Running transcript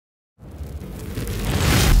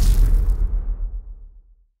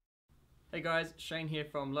Hey guys, Shane here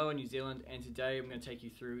from Lowa, New Zealand, and today I'm going to take you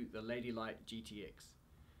through the Lady Light GTX.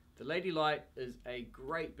 The Lady Light is a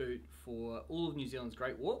great boot for all of New Zealand's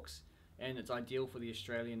great walks, and it's ideal for the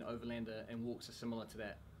Australian overlander and walks are similar to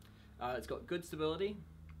that. It's got good stability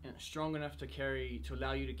and it's strong enough to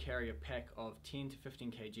allow you to carry a pack of 10 to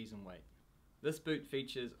 15 kgs in weight. This boot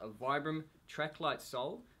features a Vibram track light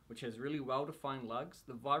sole, which has really well-defined lugs.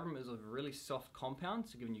 The Vibram is a really soft compound,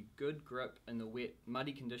 so giving you good grip in the wet,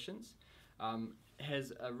 muddy conditions.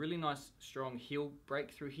 Has a really nice strong heel break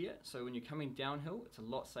through here, so when you're coming downhill it's a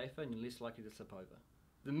lot safer and you're less likely to slip over.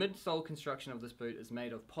 The midsole construction of this boot is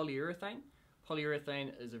made of polyurethane.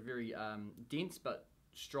 Polyurethane is a very dense but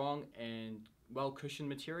strong and well cushioned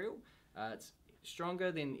material. It's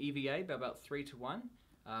stronger than EVA by about 3 to 1.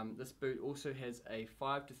 This boot also has a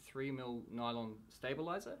 5 to 3 mil nylon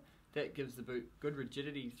stabilizer that gives the boot good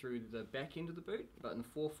rigidity through the back end of the boot, but in the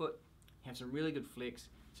forefoot you have some really good flex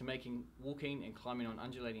to making walking and climbing on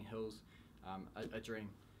undulating hills a dream.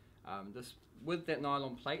 With that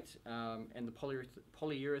nylon plate and the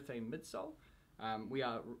polyurethane midsole, we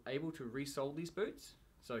are able to resole these boots.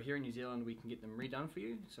 So here in New Zealand we can get them redone for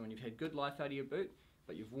you. So when you've had good life out of your boot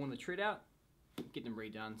but you've worn the tread out, get them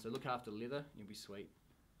redone. So look after the leather, you'll be sweet.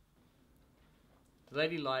 The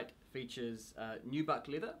Lady Light features nubuck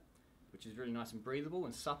leather, which is really nice and breathable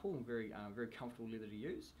and supple and very comfortable leather to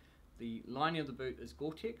use. The lining of the boot is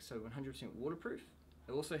Gore-Tex, so 100% waterproof.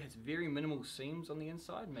 It also has very minimal seams on the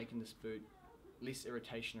inside, making this boot less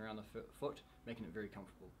irritation around the foot, making it very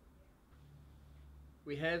comfortable.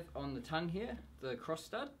 We have on the tongue here the cross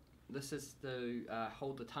stud. This is to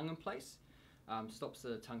hold the tongue in place, stops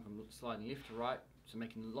the tongue from sliding left to right, so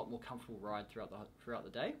making a lot more comfortable ride throughout the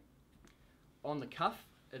day. On the cuff,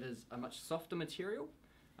 it is a much softer material.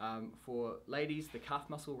 For ladies, the calf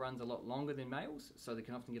muscle runs a lot longer than males, so they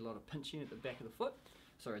can often get a lot of pinching at the back of the foot,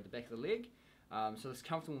 at the back of the leg. So this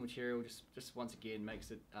comfortable material just once again makes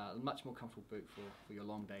it a much more comfortable boot for your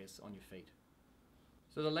long days on your feet.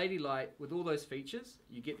 So the Lady Light, with all those features,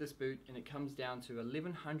 you get this boot and it comes down to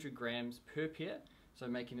 1100 grams per pair, so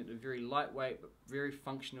making it a very lightweight but very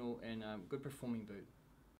functional and good performing boot.